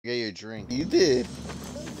Get your drink. You did.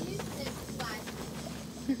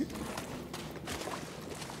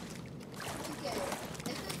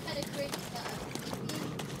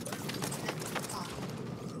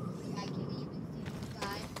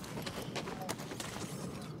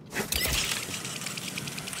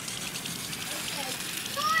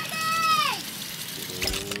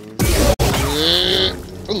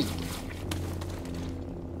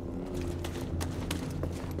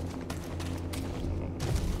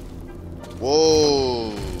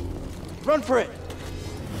 Whoa! Run for it!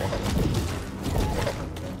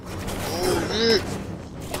 Oh shit!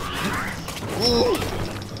 Whoa!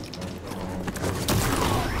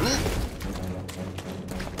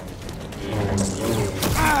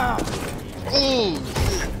 Ah! Oh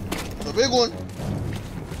shit! A big one!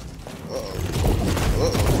 Uh-oh.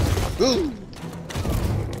 Uh-oh. Ooh!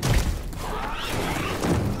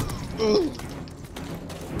 Ooh!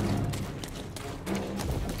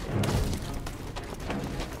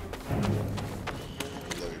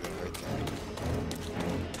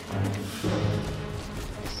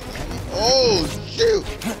 Oh shoot!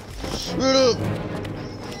 Shoot up!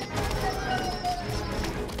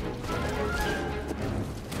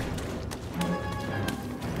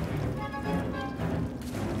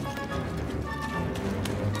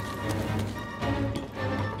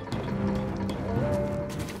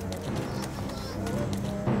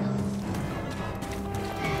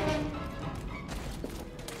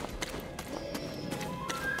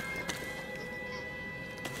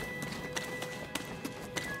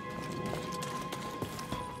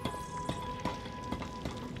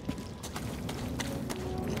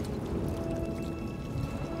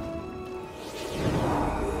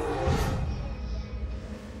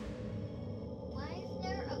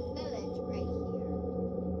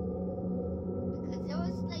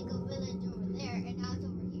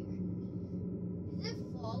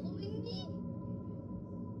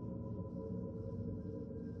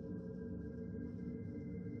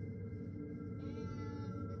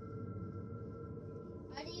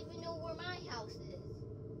 I don't even know where my house is.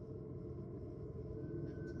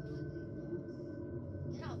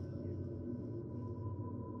 Get out of here.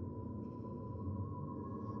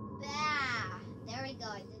 Bah! There we go,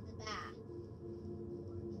 I did the bah.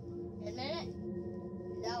 Isn't it?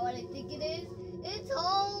 Is that what I think it is? It's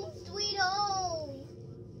home, sweet home!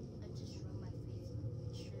 I just rubbed my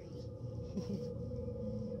face with a tree.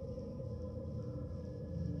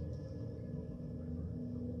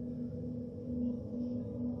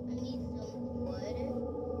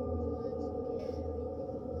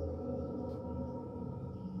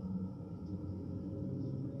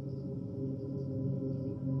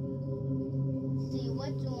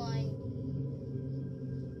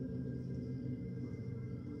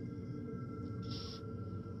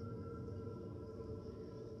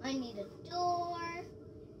 I need a door.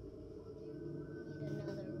 Need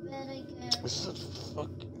another bed, I guess. This is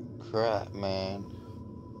fucking crap, man.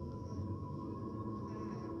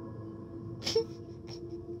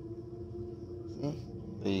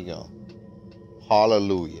 There you go.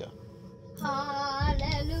 Hallelujah.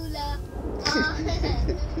 Hallelujah.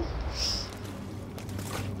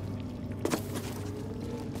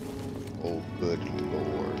 Oh, good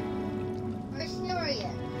Lord. We're serious. I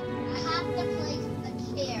have to place a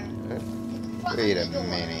chair. Wait a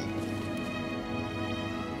minute.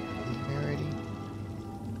 Already?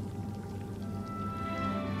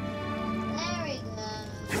 There we go.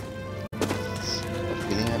 I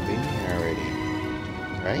feeling I've been here already.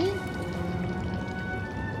 Right?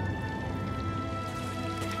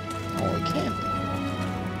 Oh, it can't be.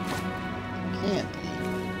 Can't be.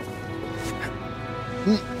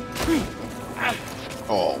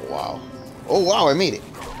 Oh, wow. Oh, wow, I made it.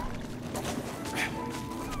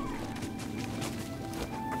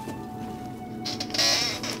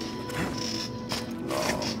 No,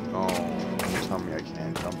 no. Tell me I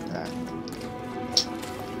can't jump that.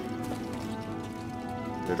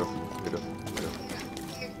 Beautiful, beautiful, beautiful.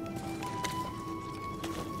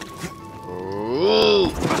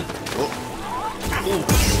 Oh! Oh! Oh!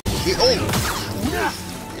 Oh!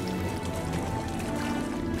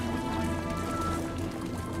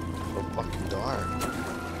 So fucking dark.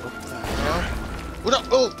 What the hell? What up?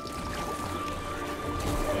 Oh!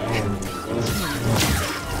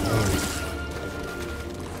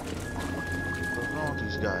 What's wrong with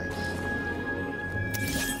these guys?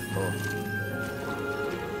 Oh.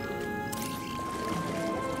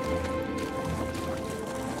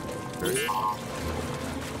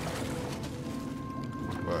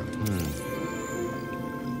 What?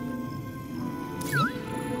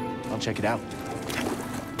 I'll check it out.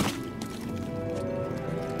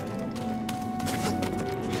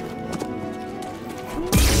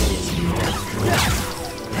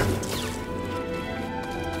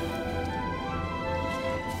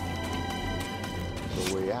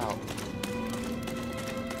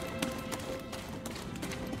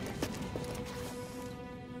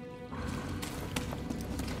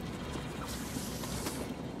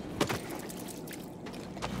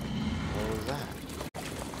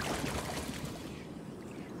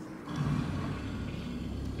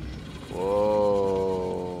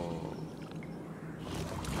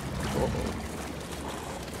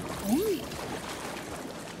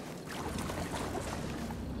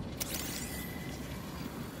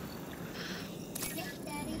 Yes,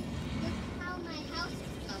 Daddy. Look how my house is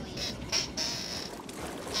going.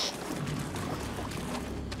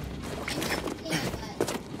 Yeah, but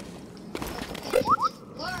in this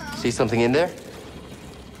world. See something in there?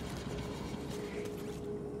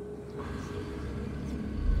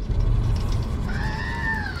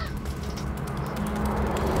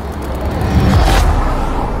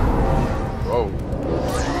 Whoa.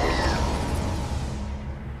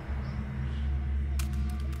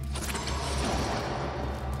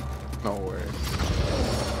 No way.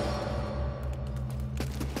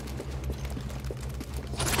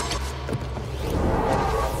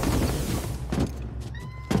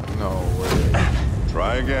 No way.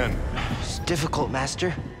 Try again. It's difficult,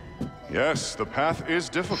 Master. Yes, the path is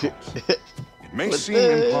difficult. It may What seem the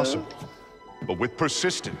hell? impossible, but with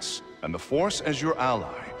persistence and the Force as your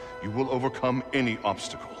ally, you will overcome any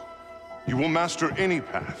obstacle. You will master any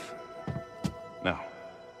path. Now,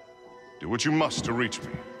 do what you must to reach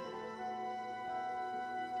me.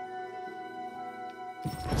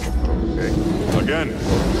 Okay. Again.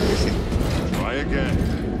 Try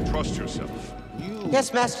again. Trust yourself. You.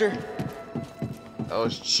 Yes, Master. That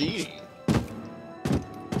was cheating.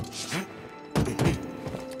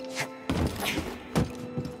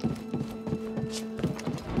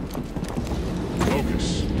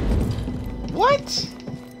 Focus. What?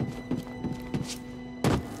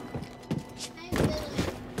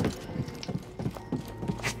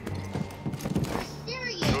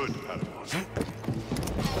 Serious. Good, Padawan.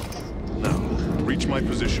 Now, reach my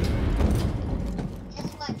position.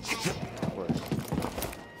 Guess what,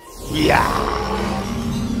 Daddy? Yeah.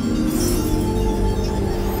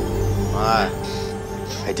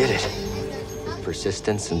 I did it.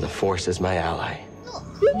 Persistence and the Force as my ally.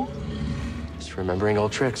 Look. Just remembering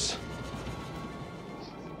old tricks.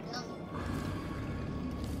 And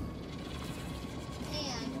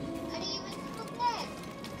I didn't even look back.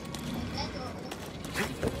 That door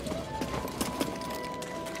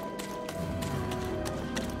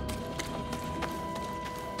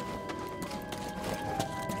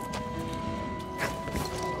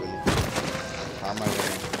How am I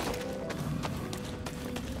gonna?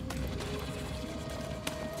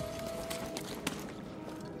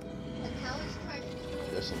 the cow is trying to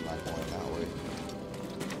Guess I'm not going that way.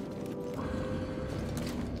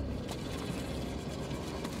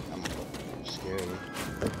 I'm scary.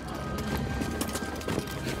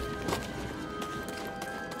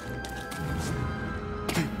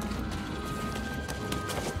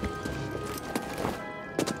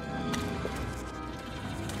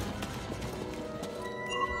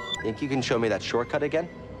 Think you can show me that shortcut again?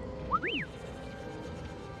 Ooh,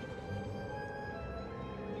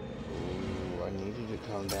 I needed to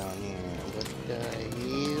come down here. What the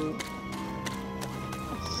hell?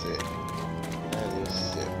 Sick. That is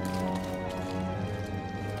sick.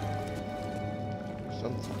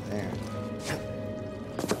 Something there.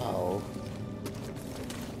 Oh.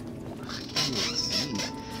 I can't even see.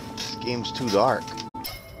 This game's too dark.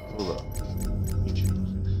 Hold up. Let me change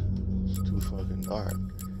this. It's too fucking dark.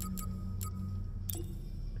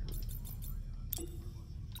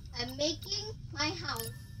 I'm making my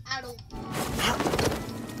house out of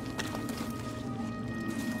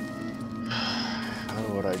How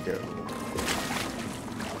would I do?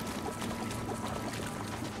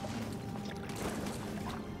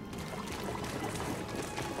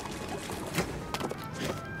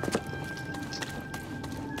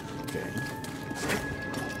 Okay.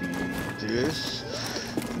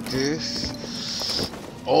 This.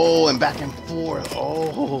 Oh, and back and forth.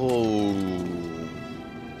 Oh.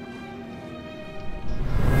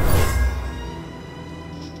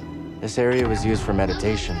 This area was used for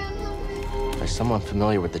meditation by someone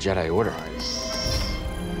familiar with the Jedi Order. Nice.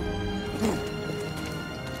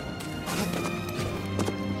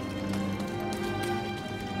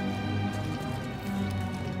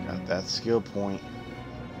 Got that skill point.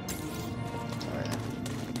 Alright.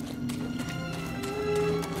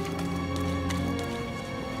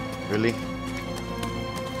 Really?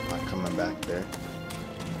 Not coming back there.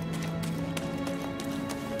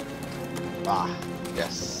 Ah,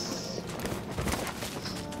 yes.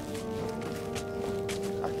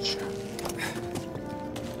 Gotcha.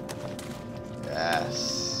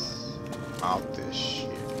 Yes. Out this shit.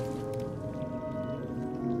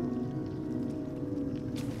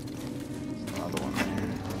 Another one right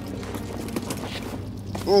here.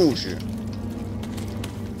 Oh shit.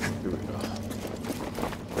 Here we go.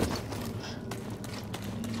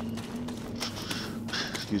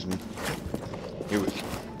 Excuse me. Here we go.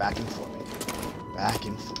 back and forth. Back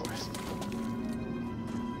and forth.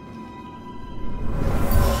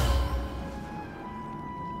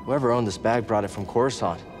 Whoever owned this bag brought it from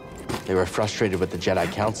Coruscant. They were frustrated with the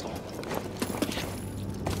Jedi Council.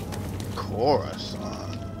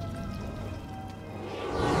 Coruscant.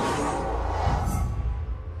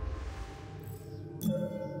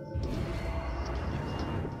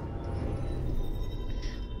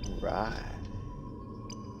 Right.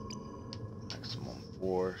 Maximum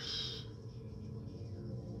force.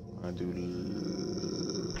 I'm gonna do.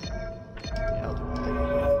 Yeah, I'll do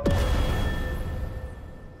that.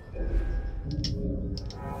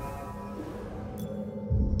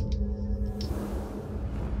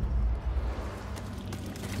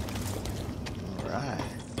 Alright.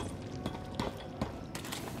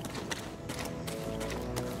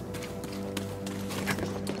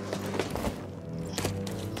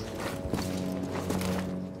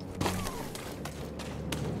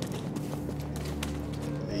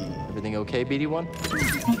 Everything okay, BD-1?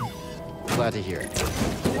 Glad to hear it.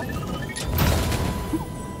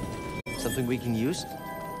 Something we can use?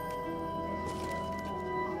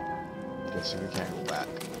 Guess we can't go back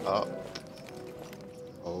up.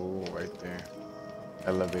 Oh, right there.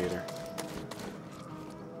 Elevator.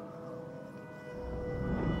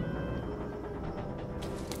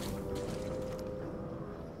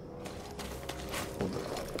 Hold up.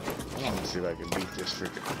 I want to see if I can beat this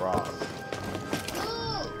freaking frog.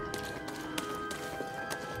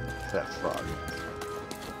 That frog.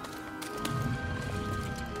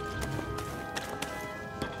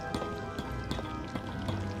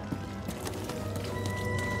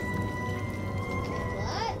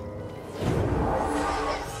 What?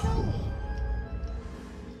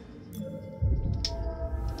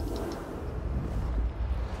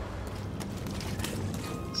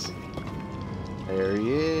 Let's see. There he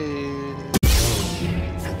is.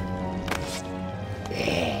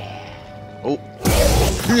 Yeah. Oh.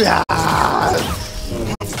 Yeah.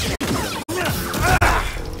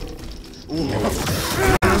 Ooh.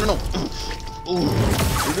 No. Ooh.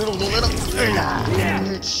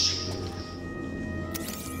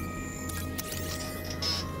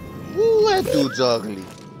 Ooh, that dude's ugly.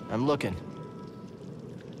 I'm looking.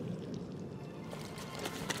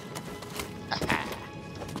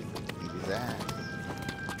 Beat his ass.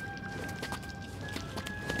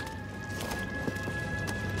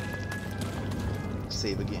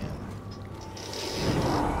 Save again.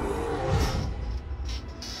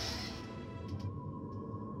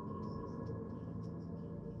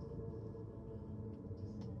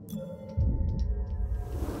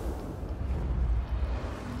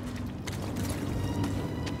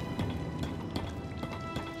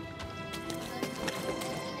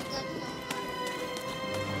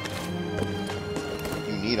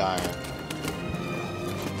 You need iron.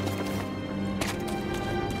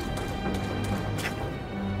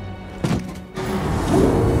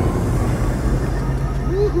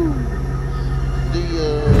 Woohoo!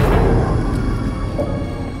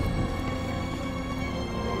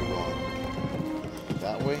 Where we going?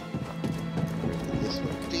 That way? Or this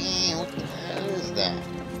way? Damn, what the hell is that?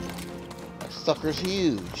 That sucker's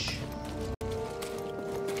huge.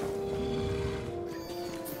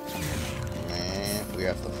 Man, we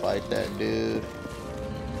have to fight that dude.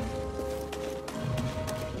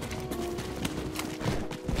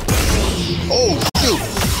 Oh, shoot!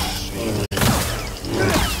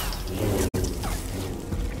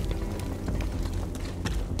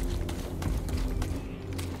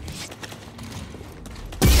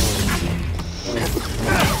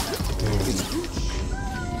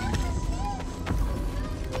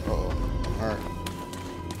 Uh-oh, I'm hurt.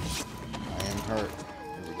 I am hurt.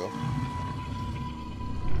 Here we go.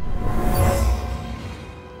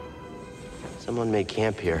 Someone made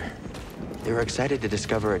camp here. They were excited to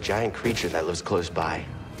discover a giant creature that lives close by.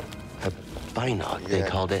 A binog, they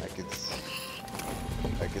called it.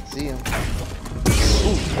 I could see him.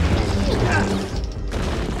 Ooh.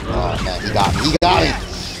 Oh man, he got me. He got me.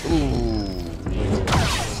 Ooh.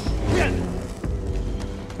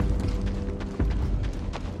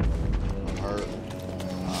 I'm hurt.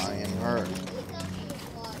 I am hurt.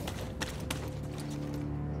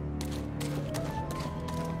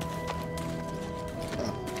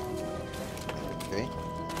 Huh. Okay.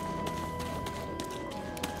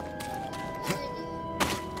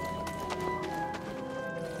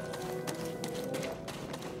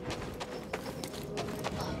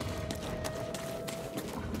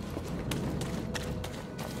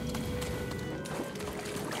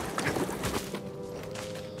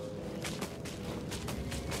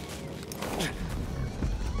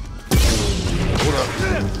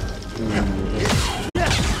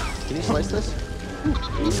 slice this?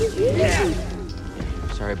 Yeah.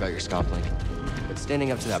 Sorry about your scoffing, but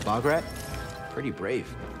standing up to that bog rat, pretty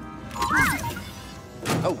brave.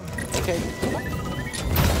 Oh, okay.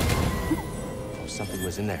 Oh, something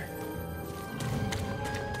was in there.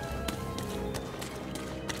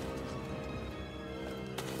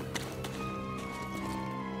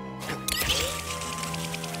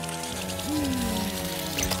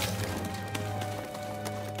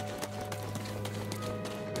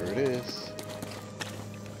 There it is.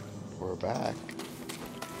 We're back.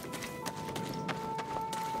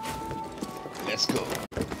 Let's go.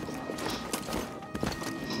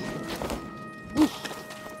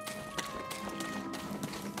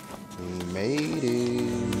 We made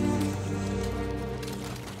it.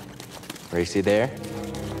 Racy there?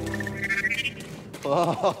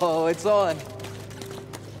 Whoa, it's on.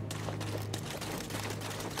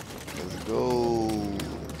 Let's go.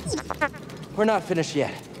 We're not finished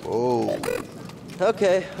yet. Oh.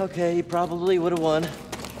 Okay, you probably would have won.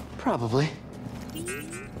 Probably.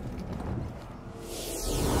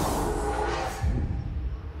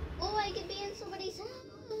 Oh, I could be in somebody's house.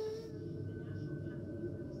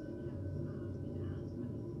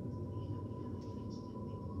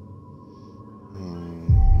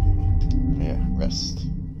 Yeah, rest.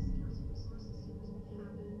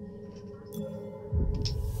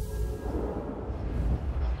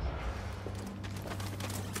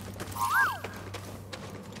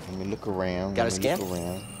 Let me look around. Got a scan? Look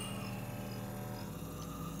around.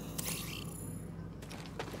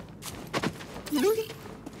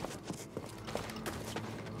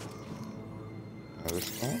 Another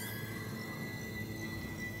scan?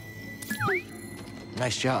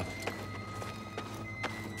 Nice job.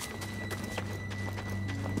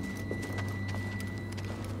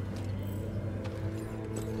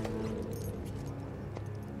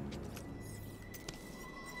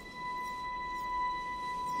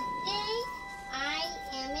 Today, I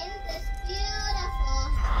am in this beautiful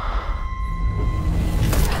house.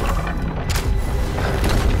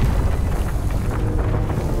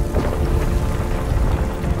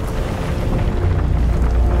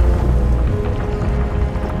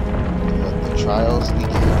 Let the trials begin.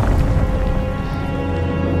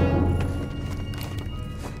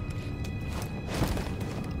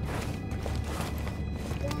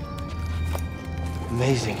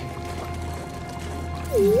 Amazing.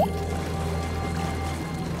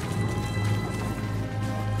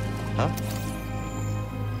 Huh?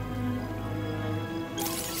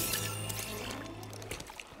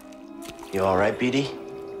 You all right, BD?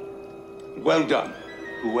 Well done,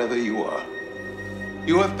 whoever you are.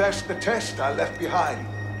 You have passed the test I left behind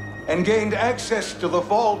and gained access to the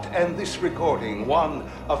vault and this recording, one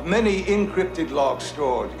of many encrypted logs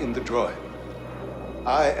stored in the droid.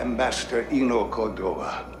 I am Master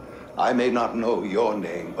Cordova. I may not know your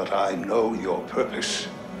name, but I know your purpose.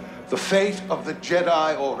 The fate of the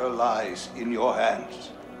Jedi Order lies in your hands.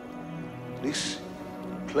 This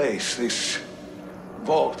place, this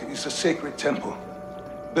vault, is a sacred temple,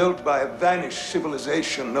 built by a vanished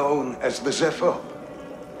civilization known as the Zeffo.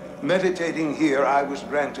 Meditating here, I was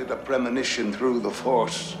granted a premonition through the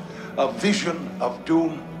Force, a vision of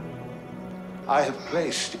doom. I have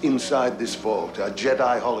placed inside this vault a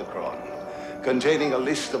Jedi holocron containing a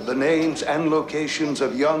list of the names and locations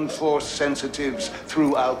of young Force sensitives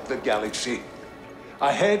throughout the galaxy.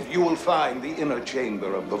 Ahead, you will find the inner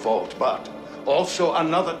chamber of the vault, but also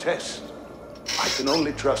another test. I can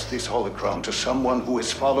only trust this holocron to someone who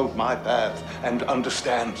has followed my path and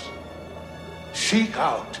understands. Seek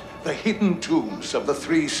out the hidden tombs of the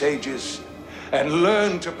three sages and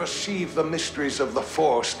learn to perceive the mysteries of the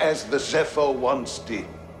Force as the Zeffo once did.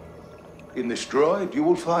 In this droid, you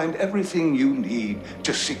will find everything you need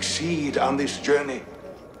to succeed on this journey.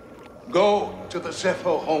 Go to the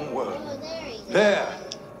Zeffo homeworld. Oh, there he is. There,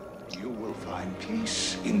 you will find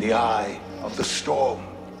peace in the eye of the storm.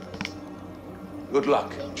 Good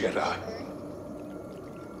luck, Jedi.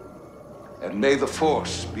 And may the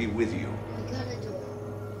Force be with you. We got a door.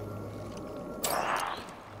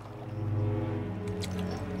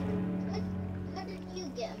 How did you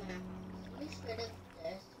get in my house? We should have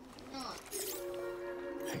just not.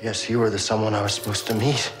 I guess you were the someone I was supposed to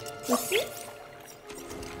meet.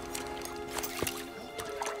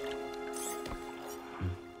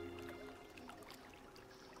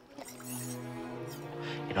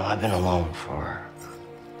 You know, I've been alone for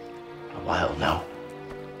a while now.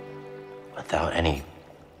 Without any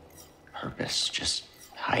purpose, just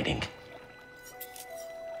hiding.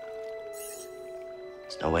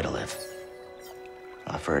 There's no way to live.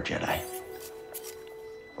 Not for a Jedi.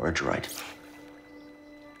 Or a droid.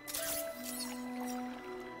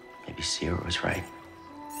 Maybe Sierra was right.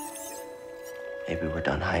 Maybe we're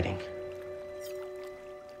done hiding.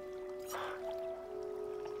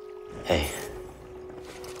 Hey,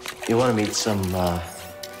 you want to meet some,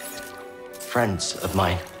 friends of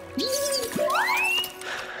mine?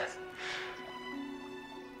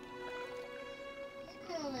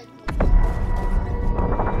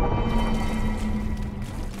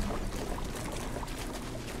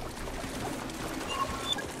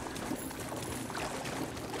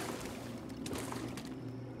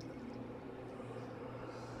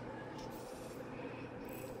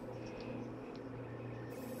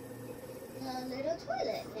 A little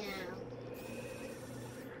toilet now.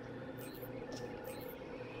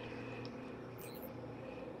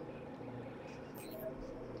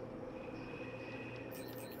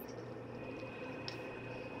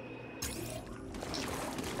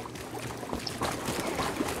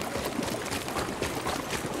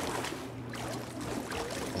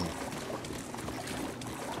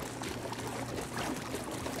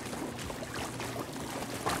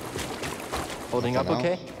 Holding up Nothing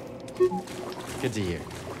okay? Good to hear.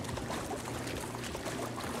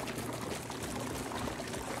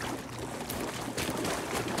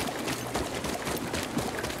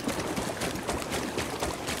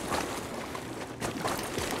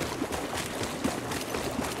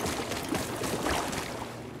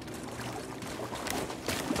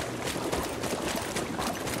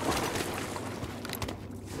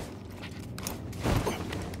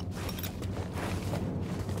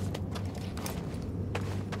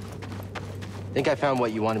 Think I found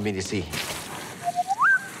what you wanted me to see.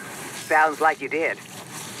 Sounds like you did.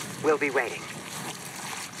 We'll be waiting.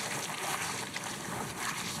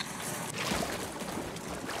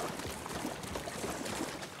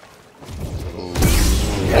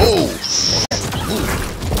 Oh!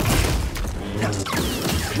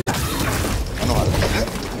 I know how to.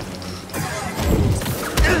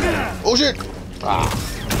 Oh shit! Ah!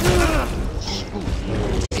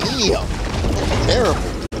 Damn! Terrible!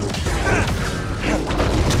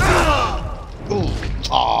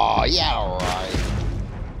 Aw, yeah, right.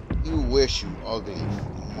 You wish, you ugly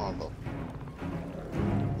mother.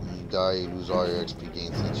 When you die, you lose all your XP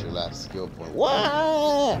gains since your last skill point.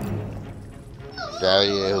 What?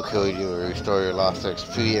 Gravity will kill you or restore your lost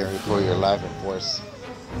XP and restore your life and force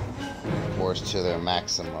to their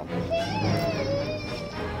maximum.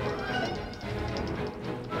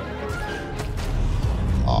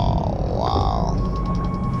 Oh, wow.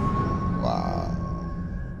 Wow.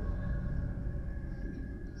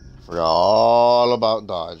 Forgot all about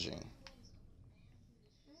dodging.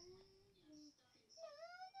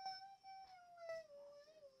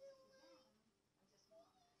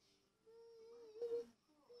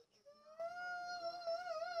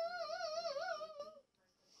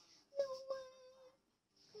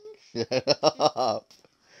 Shut up.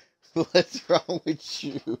 What's wrong with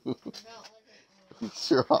you?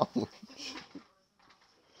 What's wrong with you?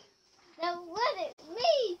 That wasn't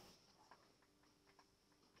me!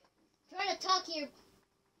 Trying to talk here.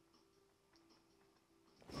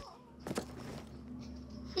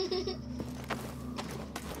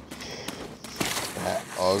 That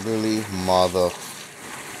ugly mother.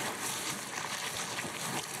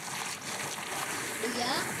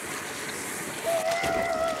 Yeah?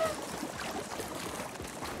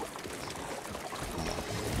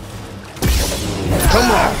 Come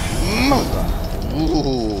on, mother.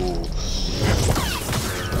 Ooh.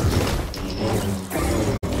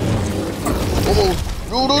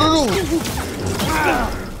 Oh, no.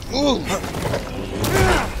 Ooh.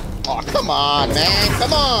 Oh, come on, man.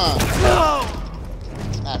 Come on.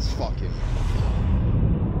 That's fucking.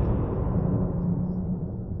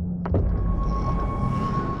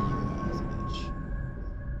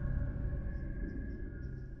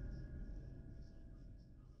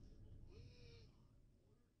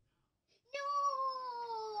 No!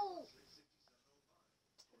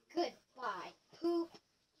 Goodbye, poop.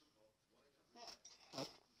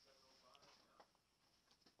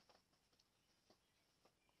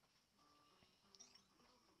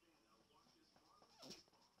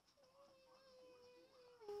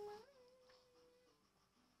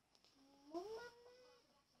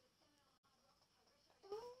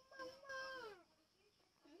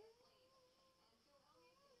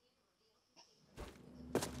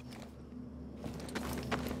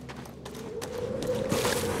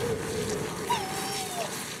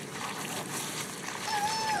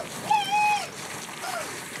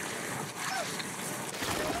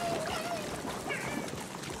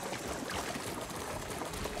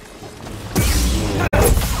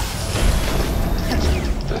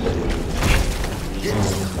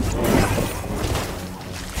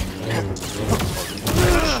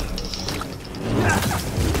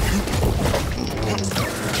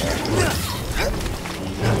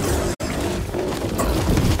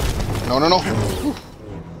 No, no. Whew.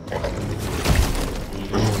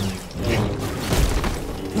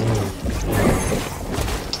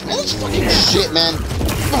 Man, this fucking shit, man.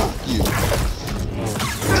 Fuck you.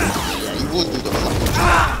 Yeah, you would do the fucking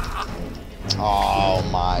job. Oh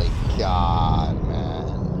my god, man.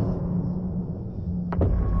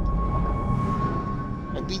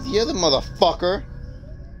 I beat the other motherfucker.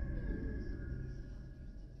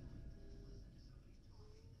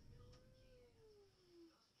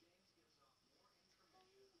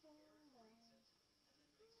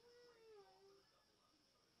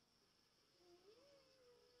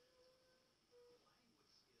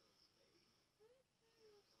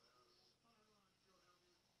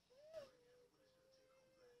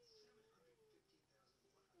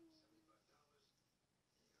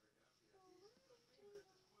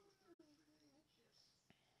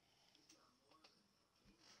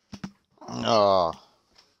 Oh.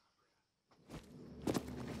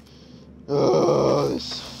 Oh,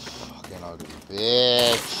 this fucking ugly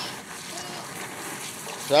bitch.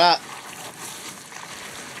 Shut up.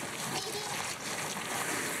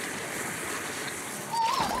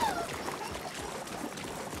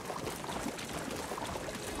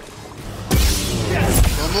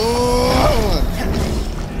 Come on.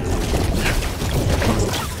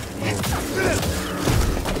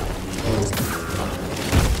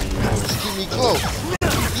 Just keep me close.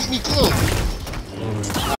 Keep me close.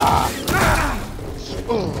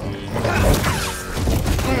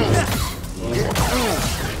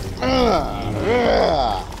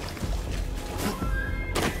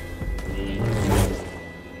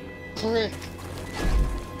 Prick.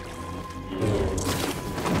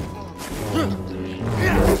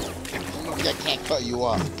 I can't cut you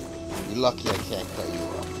off. You're lucky I can't cut you off.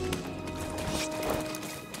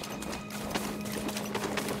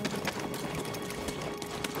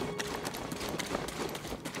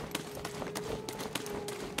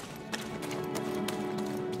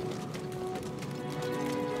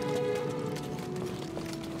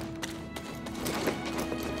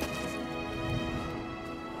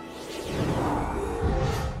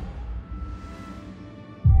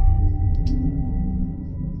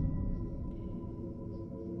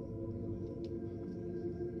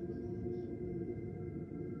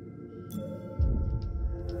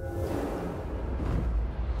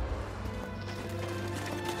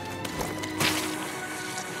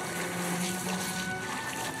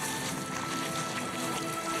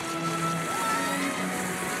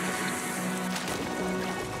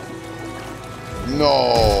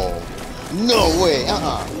 No. No way.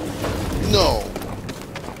 No.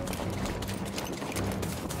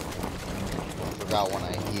 I forgot when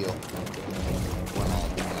I heal. When I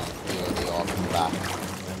heal, they all come back.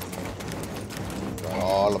 Forgot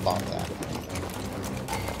all about that.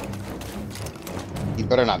 You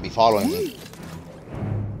better not be following me.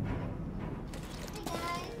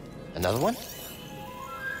 Another one?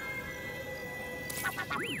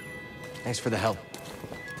 Thanks for the help.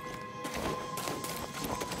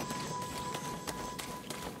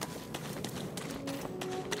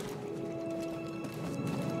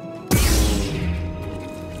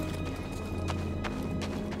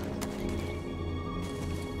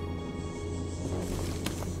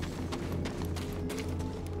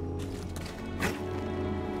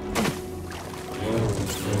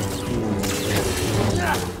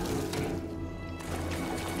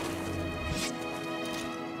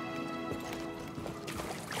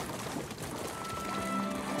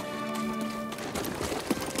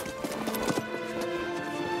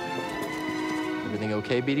 Everything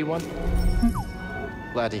okay, BD1?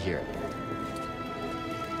 Glad to hear it.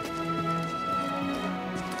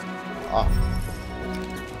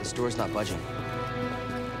 The store's not budging.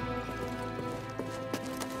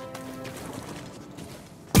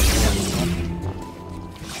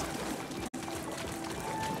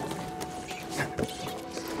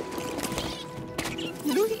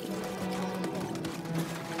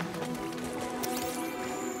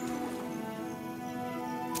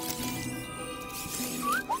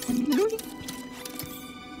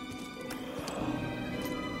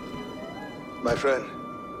 My friend,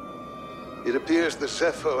 it appears the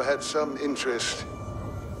Zeffo had some interest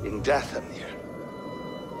in Dathomir.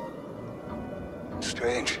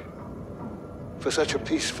 Strange. For such a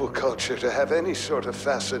peaceful culture to have any sort of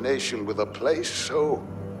fascination with a place so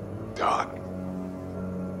dark.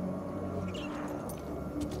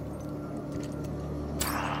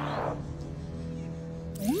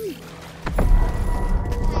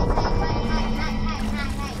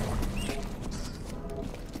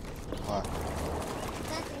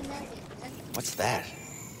 What's that?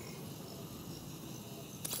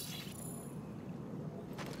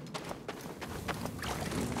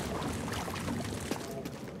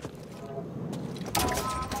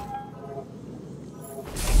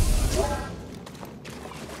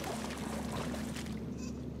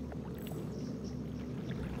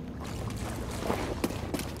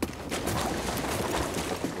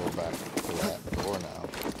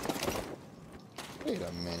 Wait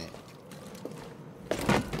a minute.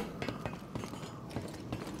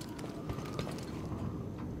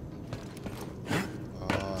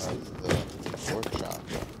 It's the workshop.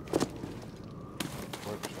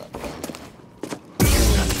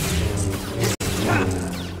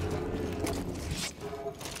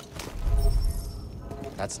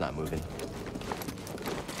 That's not moving.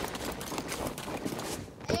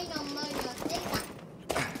 Ain't no money on that.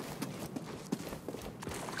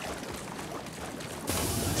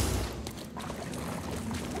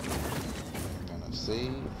 I'm gonna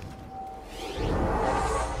save.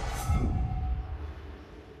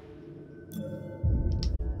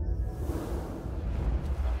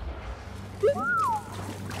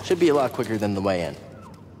 Should be a lot quicker than the way in.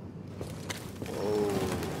 Oh,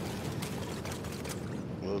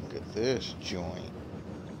 look at this joint.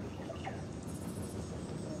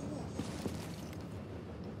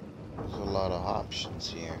 There's a lot of options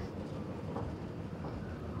here.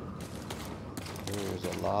 There's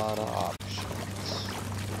a lot of options.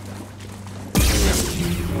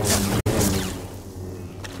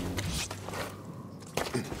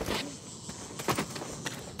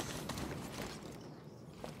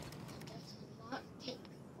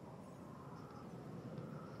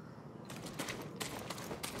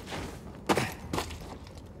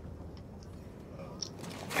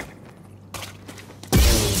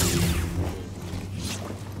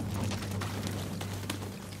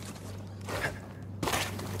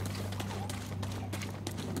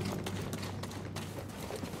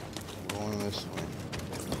 Going this way.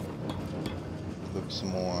 Looks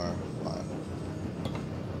more fun.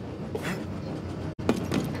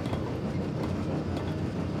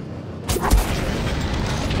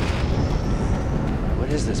 What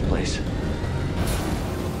is this place?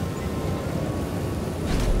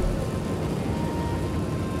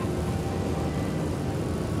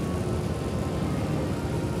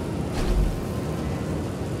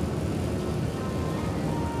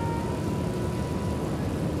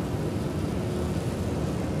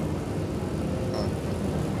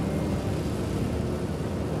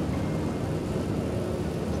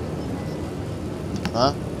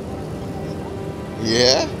 Huh?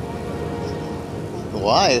 Yeah?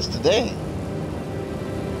 Why? It's today.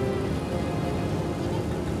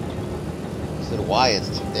 I said why it's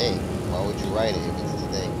today. Why would you write it if it's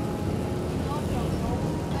today?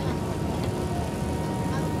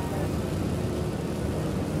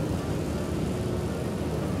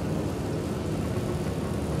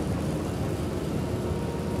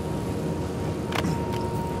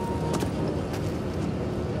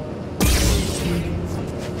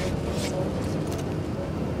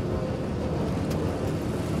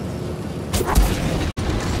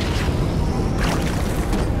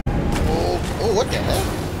 Oh, what the heck?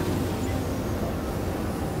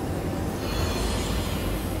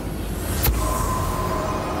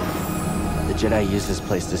 The Jedi used this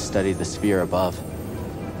place to study the sphere above.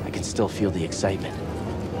 I can still feel the excitement.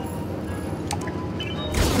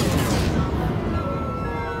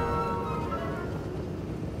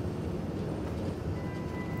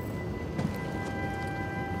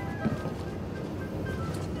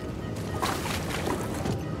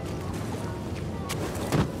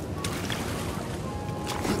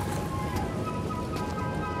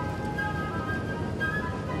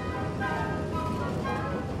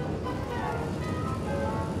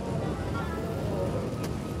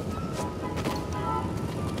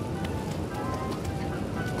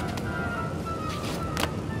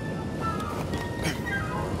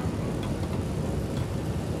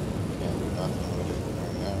 Can't do nothing with it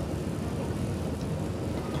right now.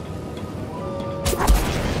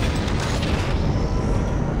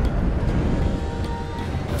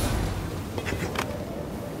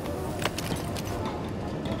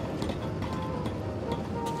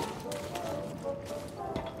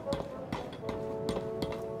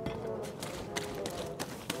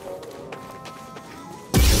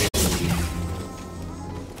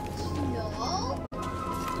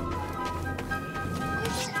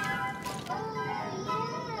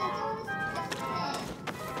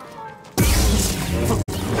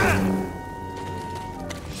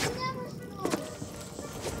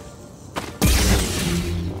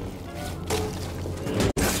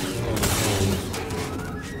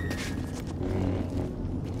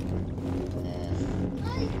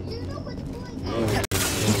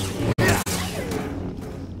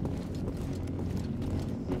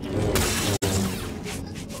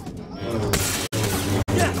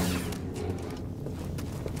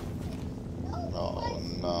 No. Oh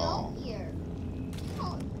no. Here.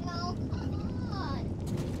 Oh no, come on.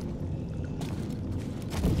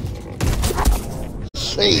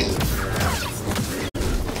 Save.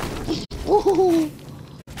 What?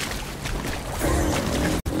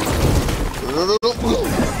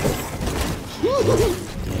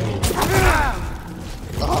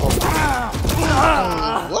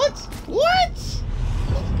 What? This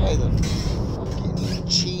guy's a fucking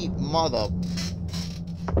cheap mother.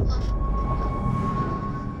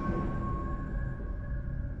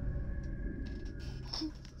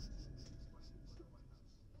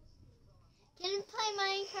 Can you play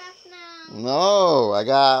Minecraft now? No, I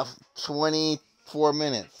got 24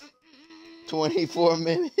 minutes. 24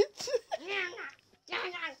 minutes?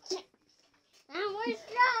 And we're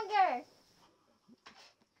stronger.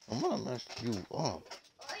 I'm gonna mess you up. Oh,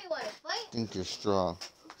 you want to fight? Think you're strong.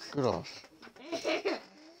 Get off. What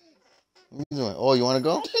are you doing? Oh, you wanna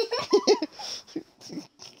go?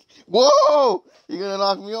 Whoa! You're gonna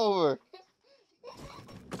knock me over.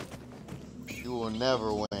 You will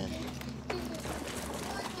never win.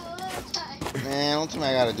 Man, don't tell me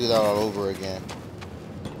I gotta do that all over again.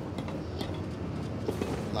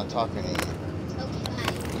 I'm not talking to you. Okay,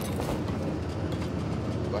 bye.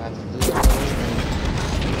 Do I have to do that all over again?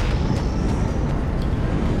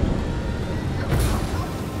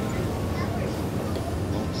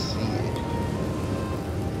 I don't see it.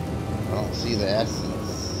 I don't see the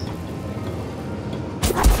essence.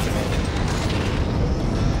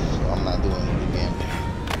 So I'm not doing it again.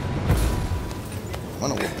 I'm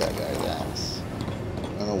gonna whoop that guy's ass.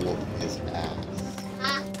 I'm gonna whoop his ass.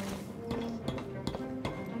 Ah.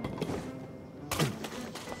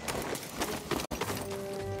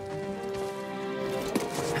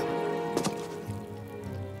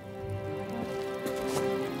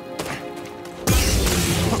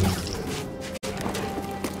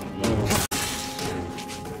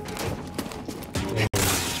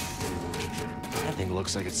 That thing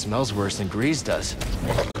looks like it smells worse than grease does.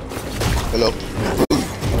 Hello.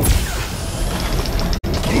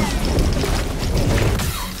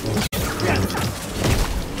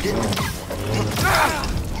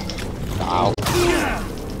 Ow.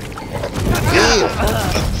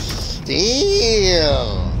 Still.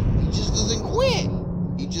 He just doesn't quit.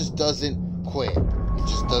 He just doesn't quit. It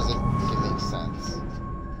just doesn't make sense.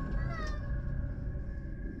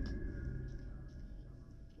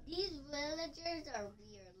 These villagers are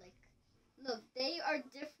weird. Like, look, they are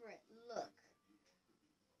different. Look.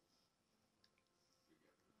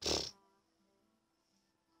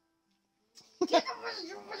 Get the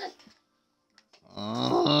villager.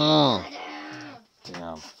 Oh,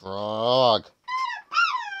 damn frog.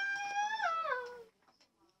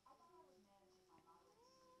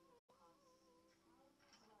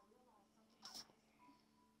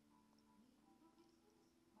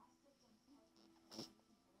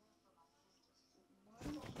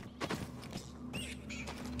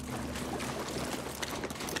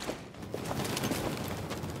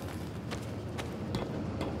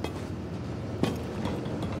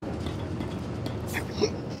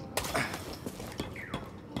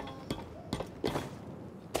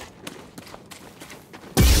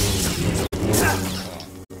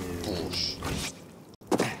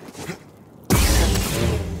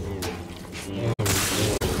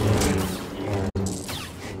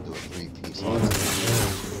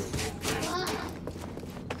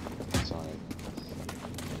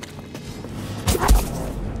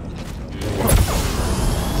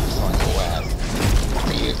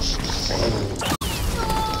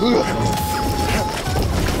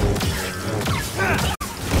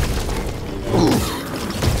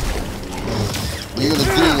 What are you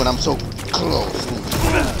gonna do when I'm so close?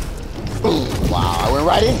 Ooh, wow, I went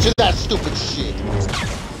right into that stupid shit.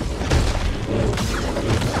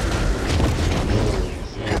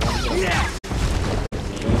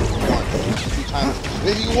 Once, 2 times,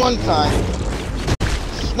 maybe 1 time.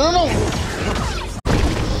 No, no, no.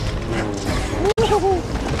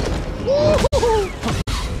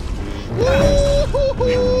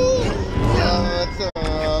 What's up?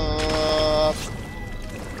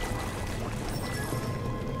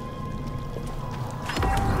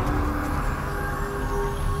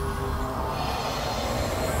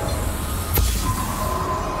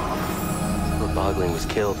 Bogling was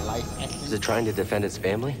killed. Life Is essence. it trying to defend its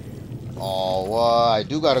family? Oh, I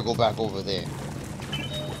do gotta go back over there.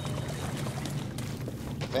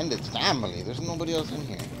 Defend its family. There's nobody else in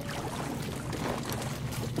here.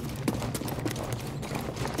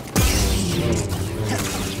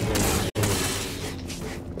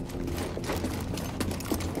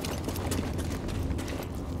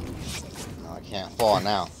 No, I can't fall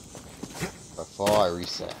now. If I fall, I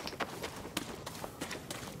reset.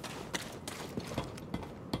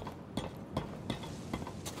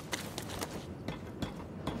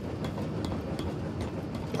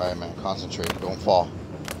 Alright, man, concentrate. Don't fall.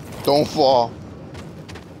 Don't fall.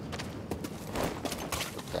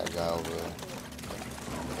 Put that guy over there.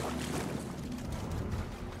 One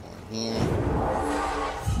here.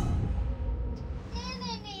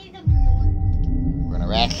 We're gonna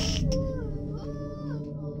rest.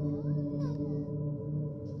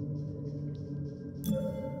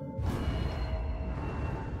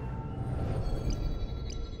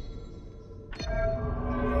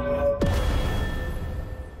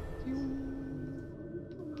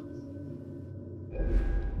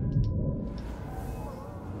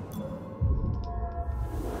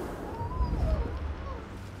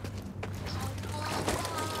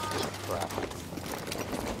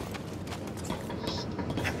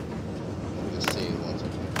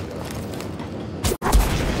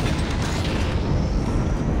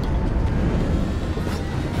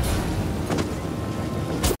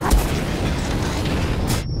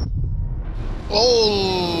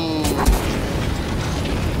 Oh!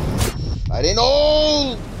 I didn't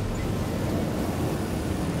know!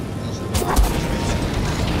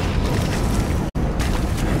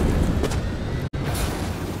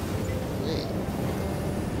 Wait.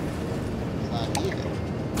 It's not here.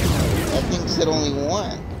 That thing said only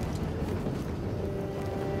one.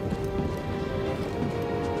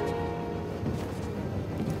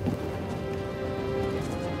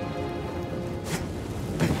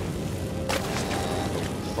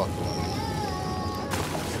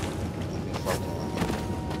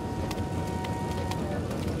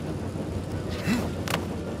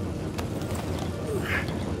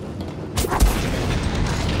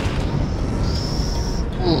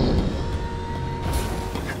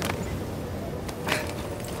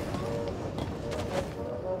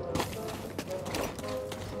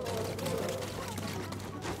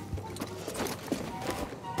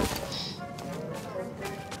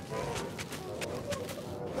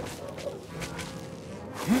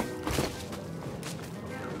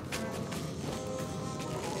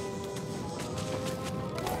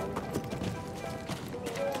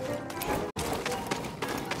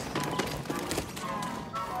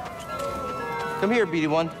 Come here,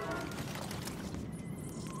 BD1.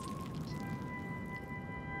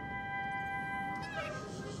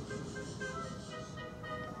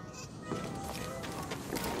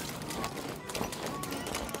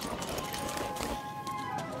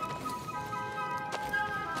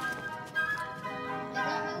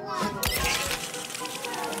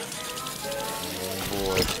 Oh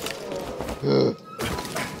boy.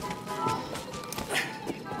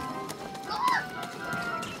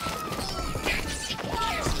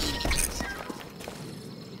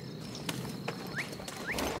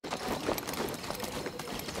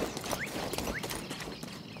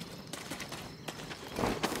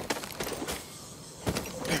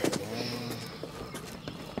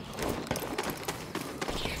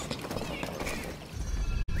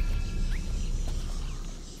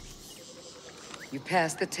 You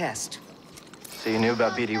passed the test. So you knew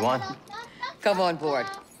about BD1? Come on board.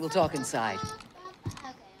 We'll talk inside.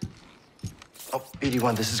 Oh,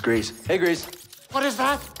 BD1, this is Grease. Hey, Grease. What is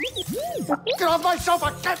that? Get off my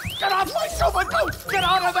sofa! Get off my sofa! Don't! Get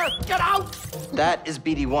out of there! Get out! That is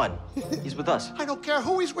BD1. He's with us. I don't care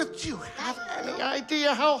who he's with. Do you have any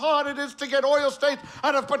idea how hard it is to get oil stains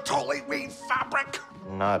out of petroleum fabric?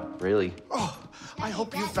 Not really. Oh, I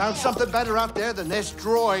hope you found something better out there than this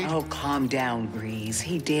droid. Oh, calm down, Grease.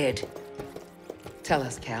 He did. Tell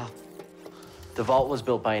us, Cal. The vault was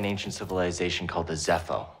built by an ancient civilization called the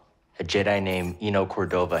Zeffo. A Jedi named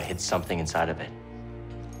Cordova hid something inside of it.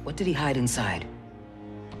 What did he hide inside?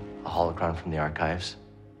 A holocron from the archives.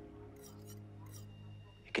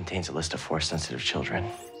 It contains a list of Force-sensitive children.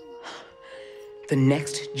 The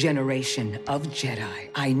next generation of Jedi.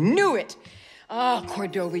 I knew it! Ah,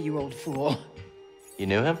 Cordova, you old fool. You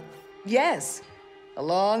knew him? Yes, a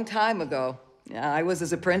long time ago. I was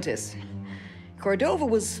his apprentice. Cordova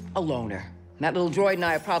was a loner. That little droid and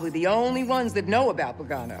I are probably the only ones that know about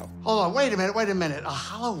Bogano. Hold on, wait a minute. A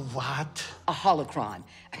hollow what? A holocron.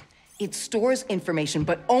 It stores information,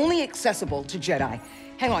 but only accessible to Jedi.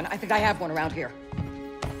 Hang on, I think I have one around here.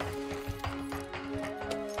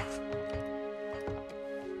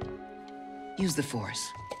 Use the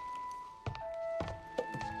Force.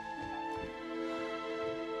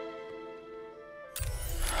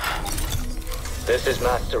 This is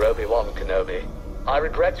Master Obi-Wan Kenobi. I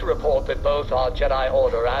regret to report that both our Jedi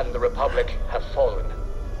Order and the Republic have fallen.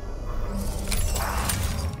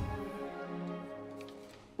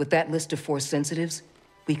 With that list of Force sensitives,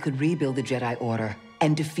 we could rebuild the Jedi Order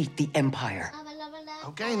and defeat the Empire.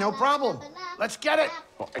 Okay, no problem. Let's get it.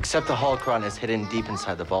 Well, except the holocron is hidden deep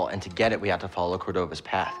inside the vault, and to get it, we have to follow Cordova's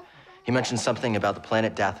path. He mentioned something about the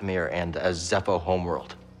planet Dathomir and a Zeffo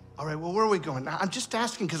homeworld. All right, well, where are we going? I'm just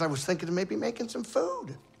asking because I was thinking of maybe making some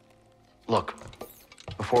food. Look,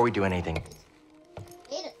 before we do anything,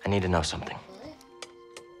 I need to know something.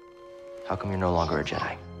 How come you're no longer a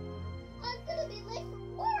Jedi? I'm gonna be late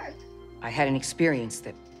for work. I had an experience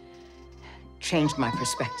that changed my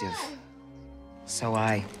perspective. So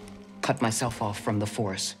I cut myself off from the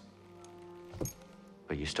Force.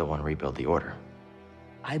 But you still want to rebuild the Order.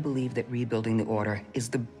 I believe that rebuilding the Order is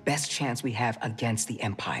the best chance we have against the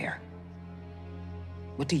Empire.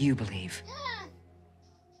 What do you believe?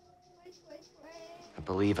 I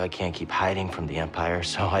believe I can't keep hiding from the Empire,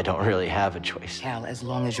 so I don't really have a choice. Cal, as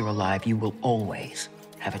long as you're alive, you will always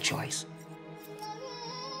have a choice.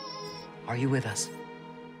 Are you with us?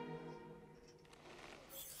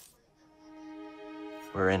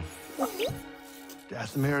 We're in.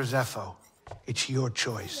 Dathomir or Zeffo, it's your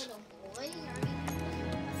choice.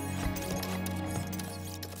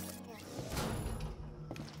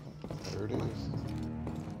 There it is.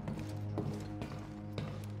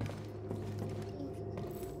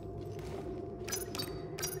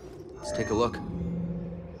 Let's take a look.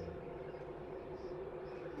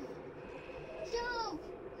 Jump!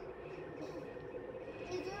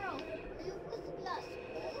 Hey girl, are you supposed to be at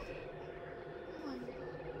school? Come on.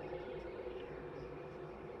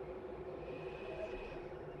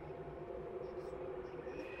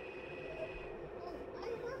 Oh, I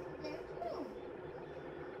work there too.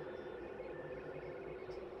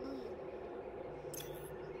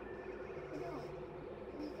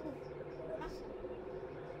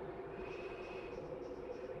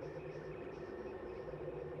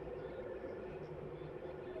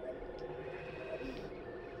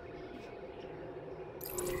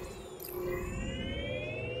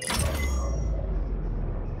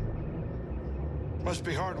 Must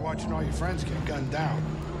be hard watching all your friends get gunned down.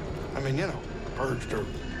 I mean, you know, purged or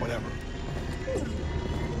whatever.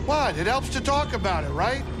 What? It helps to talk about it,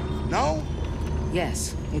 right? No?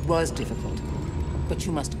 Yes, it was difficult. But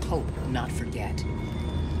you must cope, not forget.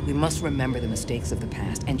 We must remember the mistakes of the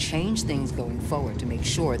past and change things going forward to make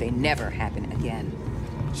sure they never happen again.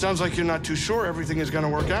 Sounds like you're not too sure everything is gonna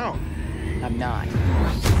work out. I'm not.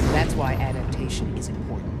 That's why adaptation is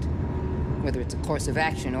important. Whether it's a course of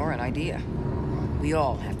action or an idea. We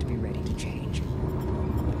all have to be ready to change.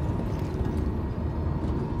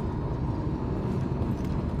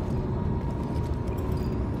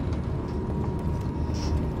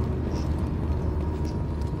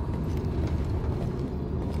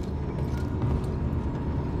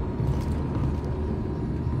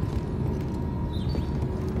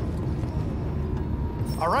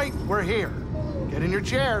 All right, we're here. Get in your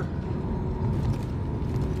chair.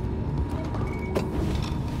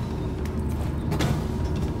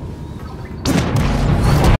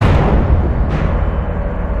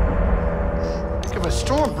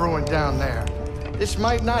 Storm brewing down there. This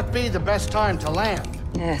might not be the best time to land.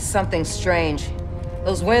 Yeah, something strange.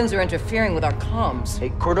 Those winds are interfering with our comms. Hey,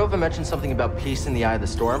 Cordova mentioned something about peace in the eye of the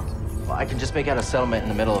storm. Well, I can just make out a settlement in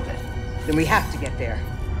the middle of it. Then we have to get there.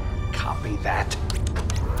 Copy that.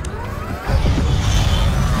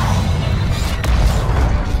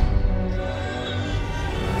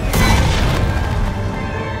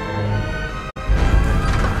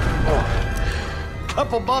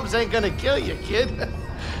 Couple bumps ain't gonna kill you, kid.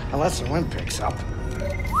 Unless the wind picks up.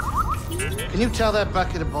 Can you tell that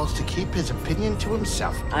bucket of balls to keep his opinion to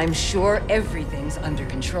himself? I'm sure everything's under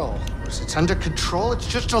control. It's under control, it's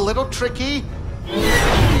just a little tricky.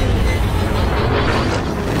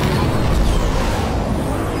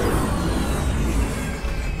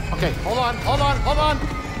 Okay, hold on.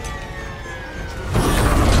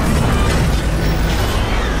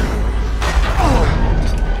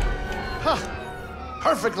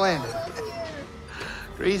 Perfect landing.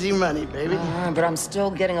 Easy money, baby. But I'm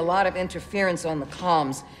still getting a lot of interference on the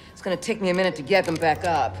comms. It's gonna take me a minute to get them back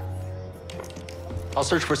up. I'll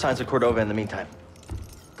search for signs of Cordova in the meantime.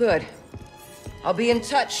 Good. I'll be in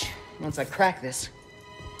touch once I crack this.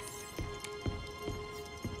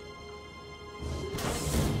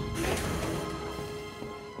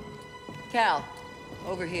 Cal,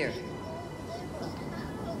 over here.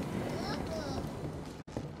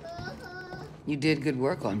 You did good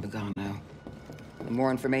work on Bogano. The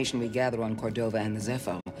more information we gather on Cordova and the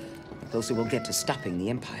Zeffo, the closer we'll get to stopping the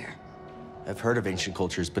Empire. I've heard of ancient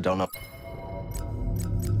cultures, but don't know.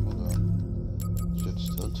 Hold on.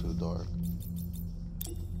 Shit's still too dark.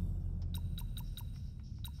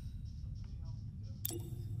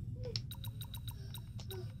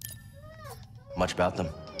 Much about them.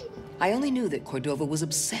 I only knew that Cordova was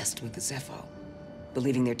obsessed with the Zeffo,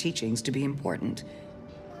 believing their teachings to be important.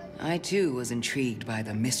 I, too, was intrigued by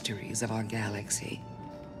the mysteries of our galaxy.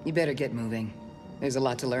 You better get moving. There's a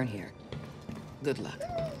lot to learn here. Good luck.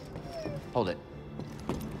 Hold it.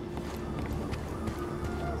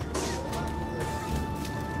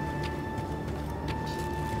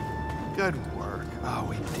 Good work. Oh,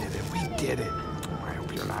 we did it. We did it. I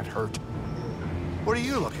hope you're not hurt. What are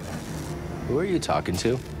you looking at? Who are you talking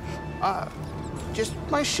to? Just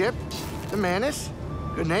my ship, the Mantis.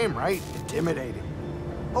 Good name, right? Intimidating.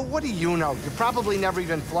 Oh, what do you know? You've probably never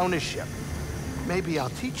even flown a ship. Maybe I'll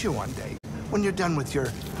teach you one day, when you're done with your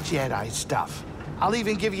Jedi stuff. I'll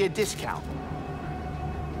even give you a discount.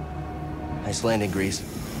 Nice landing, Grease.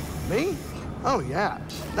 Me? Oh, yeah.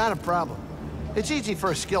 Not a problem. It's easy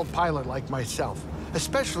for a skilled pilot like myself,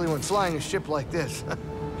 especially when flying a ship like this.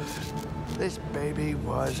 This baby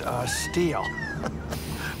was a steal.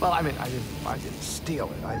 Well, I mean, I didn't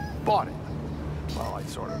steal it. I bought it. Well,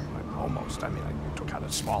 almost. I mean, I took out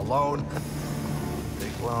a small loan.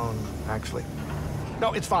 Big loan, actually.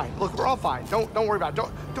 No, it's fine. Look, we're all fine. Don't worry about it.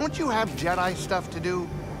 Don't you have Jedi stuff to do?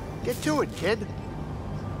 Get to it, kid.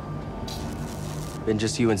 Been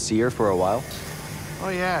just you and Seer for a while? Oh,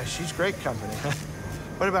 yeah, she's great company.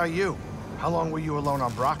 What about you? How long were you alone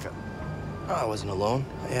on Braca? Oh, I wasn't alone.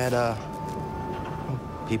 I had,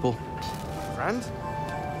 people. Friends?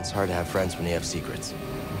 It's hard to have friends when you have secrets.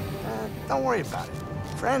 Don't worry about it.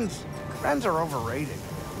 Friends are overrated.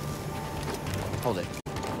 Hold it.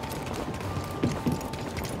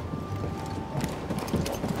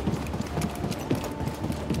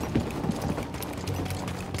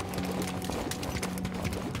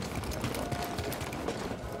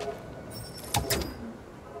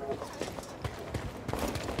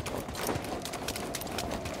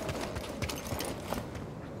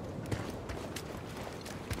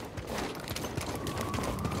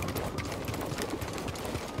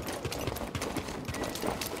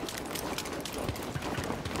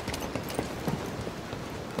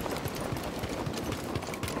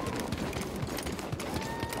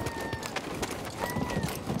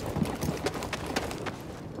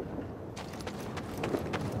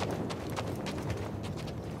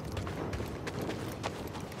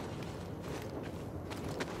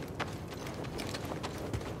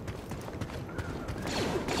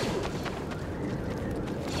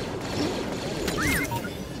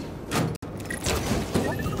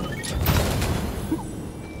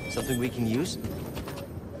 Something we can use?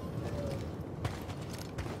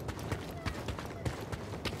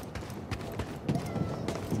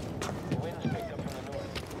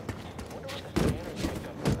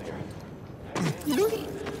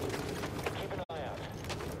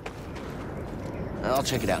 I'll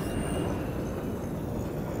check it out.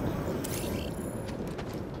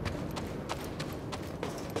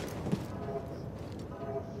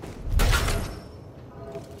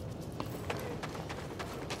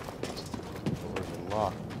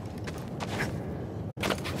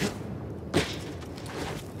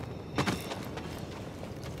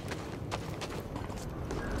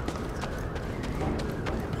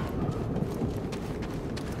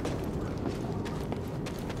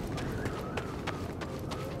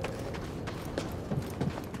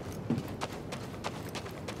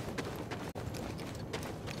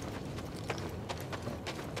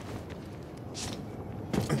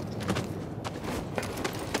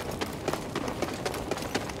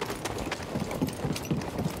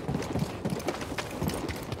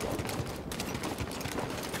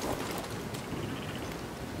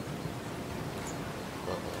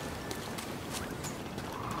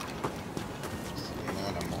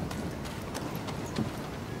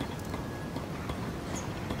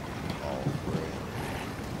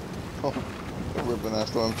 Ripping that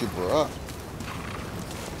stormtrooper up.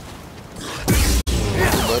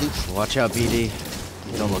 Hey, buddy. Watch out, BD.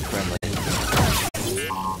 You don't look friendly.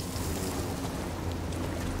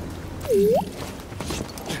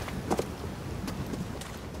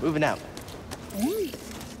 Moving out.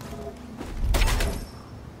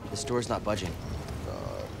 This door's not budging.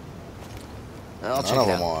 I'll check it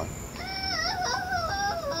out. On.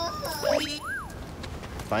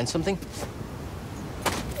 Find something?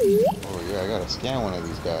 Oh yeah, I gotta scan one of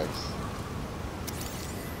these guys.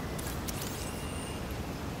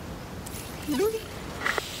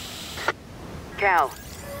 Cal,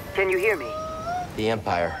 can you hear me? The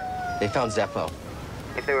Empire. They found Zeffo.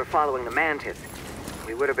 If they were following the Mantis,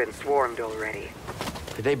 we would have been swarmed already.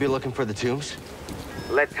 Could they be looking for the tombs?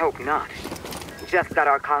 Let's hope not. Just got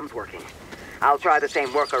our comms working. I'll try the same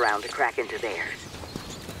workaround to crack into theirs.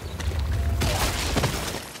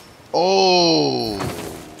 Oh!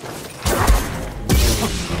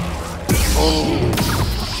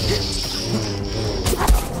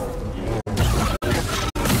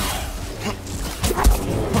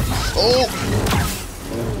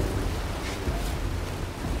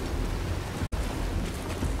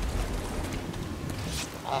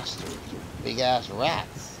 Bastards, big ass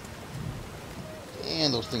rats.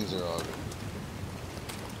 And those things are ugly.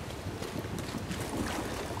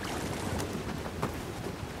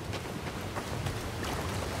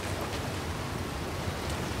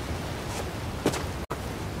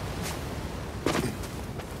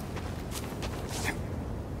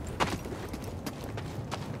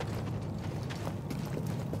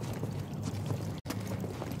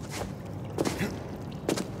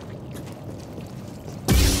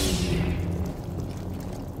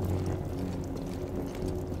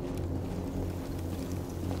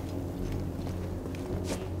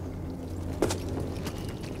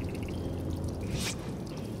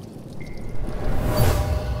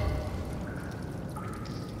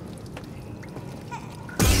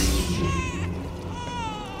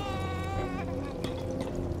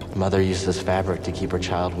 Mother used this fabric to keep her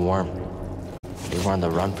child warm. They were on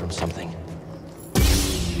the run from something.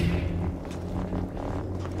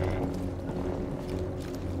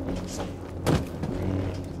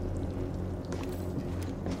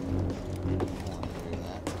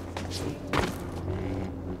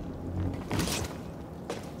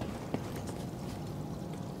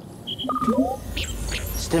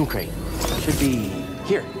 Stim crate. Should be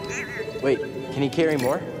here. Wait, can he carry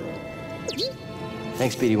more?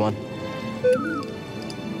 Thanks, BD1.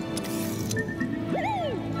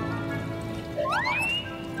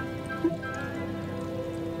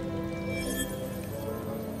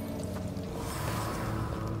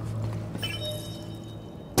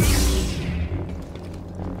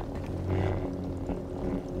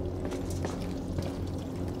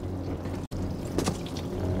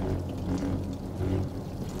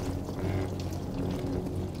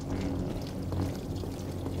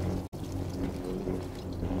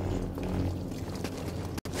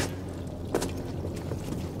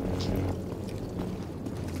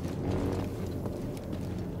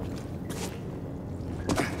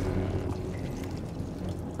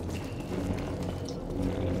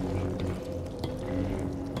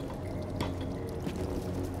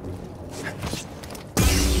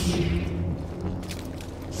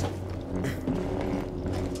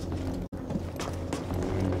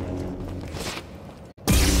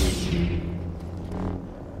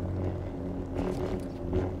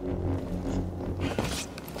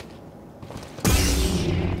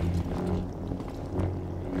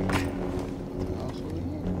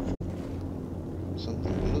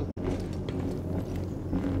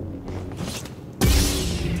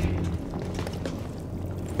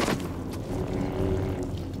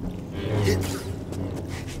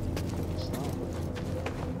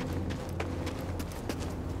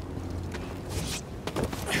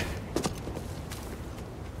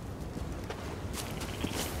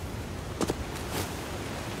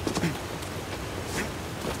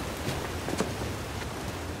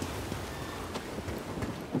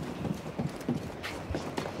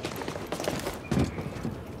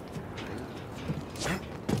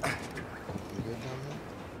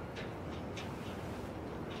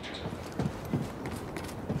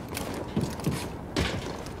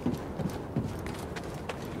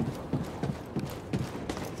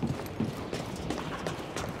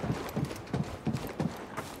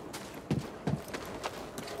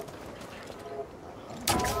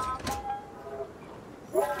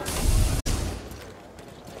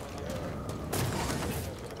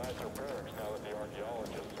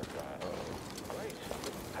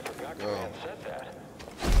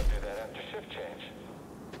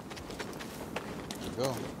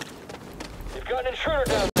 Go. You've got an intruder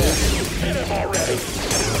down there. Hit him already.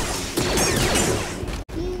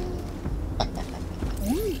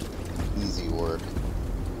 Easy work.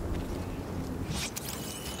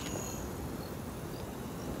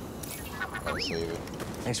 I'll save it.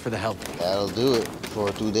 Thanks for the help. That'll do it for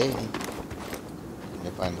today. Let me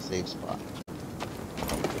find a safe spot.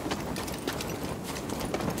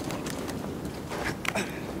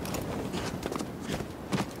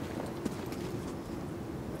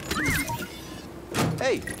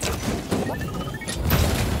 Hey!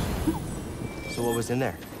 So what was in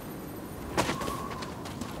there?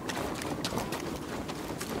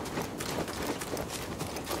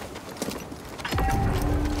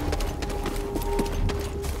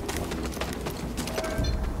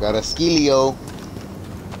 Got a skilio.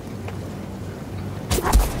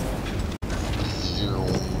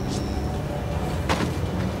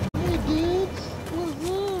 Hey dudes, what's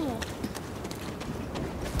up?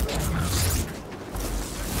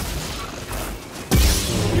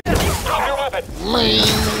 dead.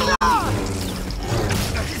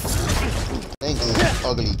 Thanks,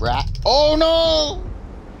 ugly brat. Oh no!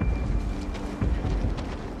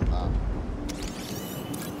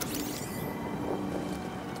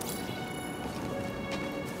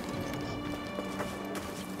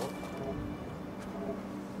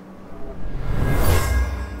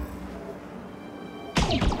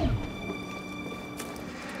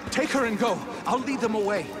 Take her and go. I'll lead them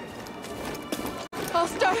away.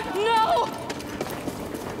 Ulster, no!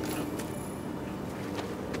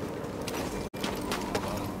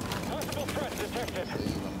 Possible threat detected.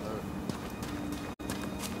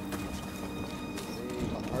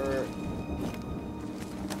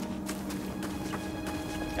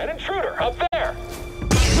 An intruder up there.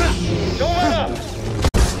 Don't let up.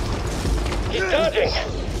 He's dodging.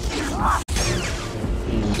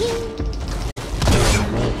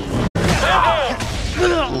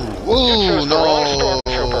 Ooh, no!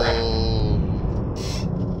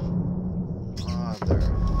 Mother.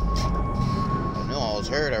 I know I was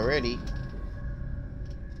hurt already.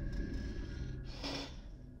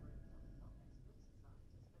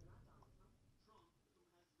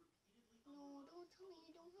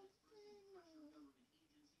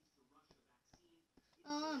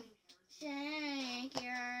 Shake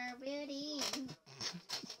your booty.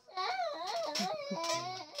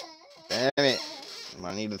 Damn it.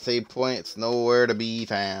 I need to save points. Nowhere to be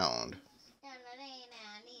found.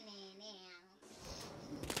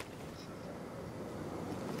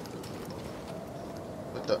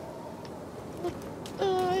 What the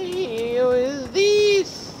hell is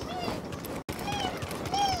this?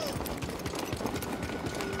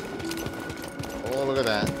 Oh, look at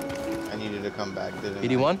that. I needed to come back, didn't I?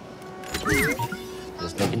 BD1?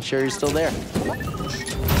 Just making sure you're still there.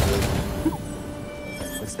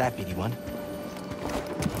 What's that, BD1?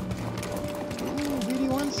 Ooh,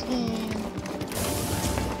 BD1 skin.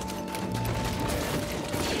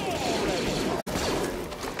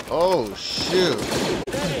 Oh, shoot.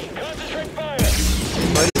 Hey, concentrate fire.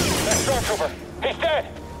 That stormtrooper. He's dead.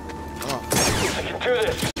 Come on. I can do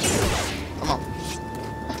this. Come on.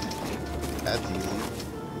 That's easy.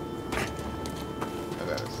 I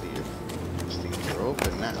gotta see if these things are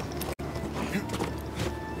open now.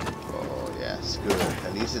 Oh, yes, good.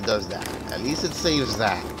 At least it does that. At least it saves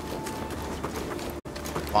that.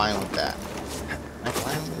 Fine with that. Can I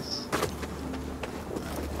climb this?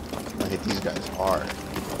 I hit these guys hard.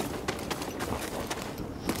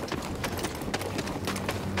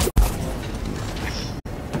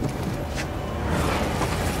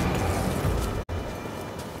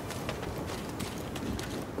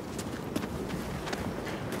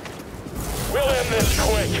 We'll end this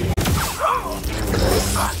quick.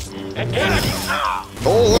 And get it.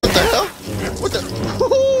 Oh, what the hell? What the?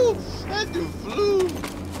 That dude flew.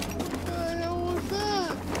 What the hell was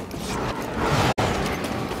that?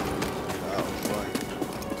 That was funny.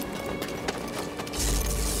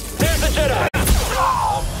 There's the Jedi.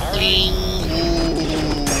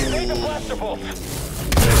 Take the blaster bolt.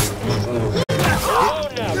 Oh,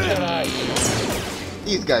 now, Jedi.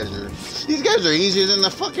 These guys are easier than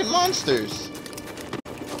the fucking monsters.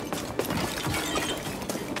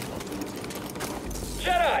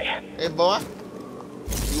 Jedi. Hey, boy.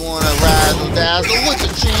 You wanna razzle dazzle with the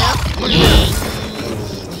champ?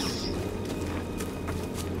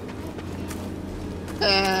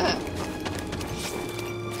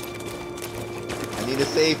 I need a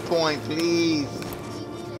save point, please.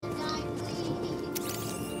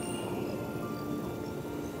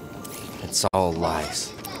 It's all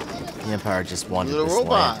lies. The Empire just wanted Little this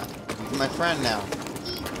robot. land. He's my friend now.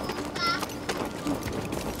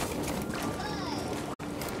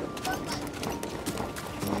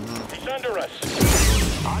 He's under us.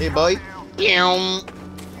 Hey, boy. Bam.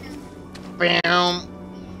 Bam.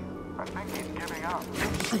 I think he's giving up.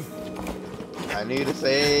 I need a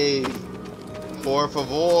save. Por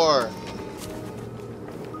favor.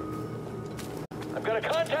 I've got a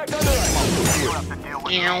contact under us. You have to deal with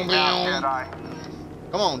Meow, me now, meow. Jedi.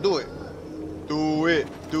 Come on, do it. Do it.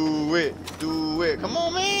 Do it. Do it. Come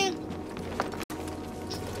on, man.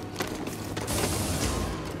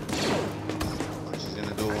 What's she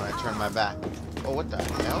gonna do when I turn my back? Oh, what the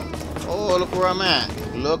hell? Oh, look where I'm at.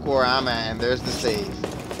 Look where I'm at, and there's the save.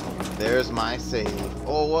 There's my save.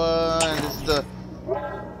 Oh, what? This is the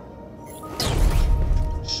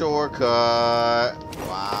shortcut.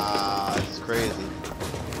 Wow, this is crazy.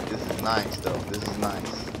 This is nice, though. This is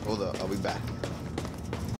nice. Hold up, I'll be back.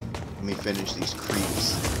 Let me finish these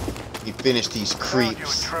creeps. Let me finish these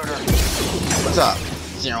creeps. What's up?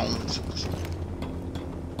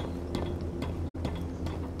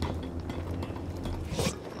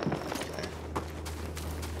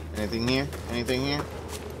 Anything here? Anything here?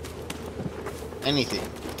 Anything.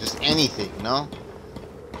 Just anything, no?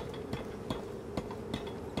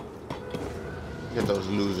 Get those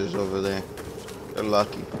losers over there. They're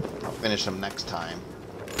lucky. I'll finish them next time.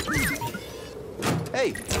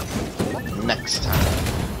 Hey! Next time.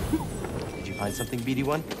 Did you find something,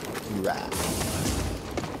 BD1? Right.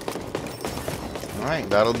 Alright,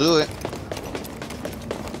 that'll do it.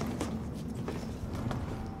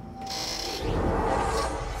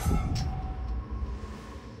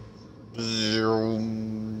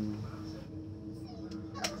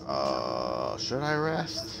 Should I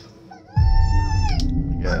rest?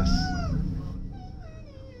 Yes.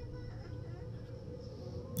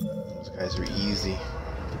 Those guys are easy.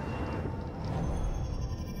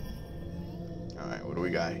 Alright, what do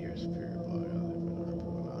we got here? Superior block.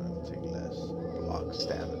 Take less. Block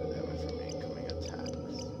stamina damage from incoming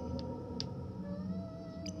attacks.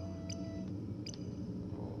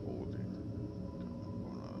 Hold it.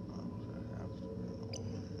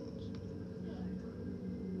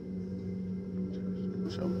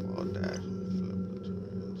 Jump all dash and flip the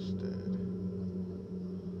turn instead.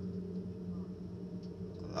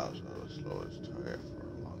 Allows auto slow its tire for a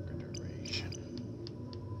longer duration.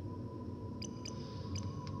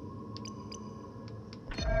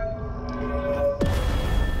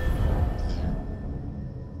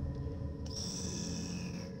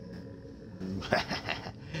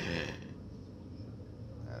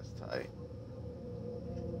 That's tight.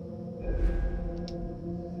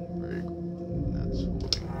 Very cool. That's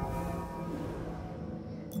holding.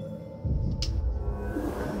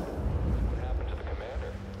 What happened to the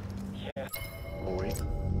commander? Yeah. Oh wait.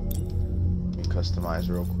 Let me customize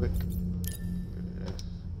real quick.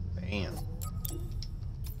 Bam.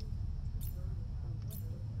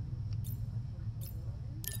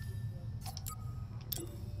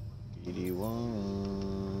 BD1.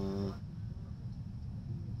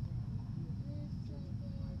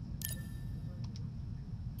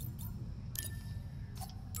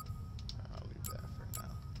 I'll leave that for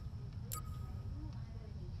now.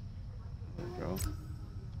 There we go.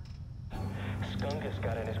 Skunk has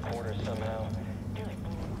got in his quarters somehow.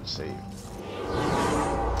 Save.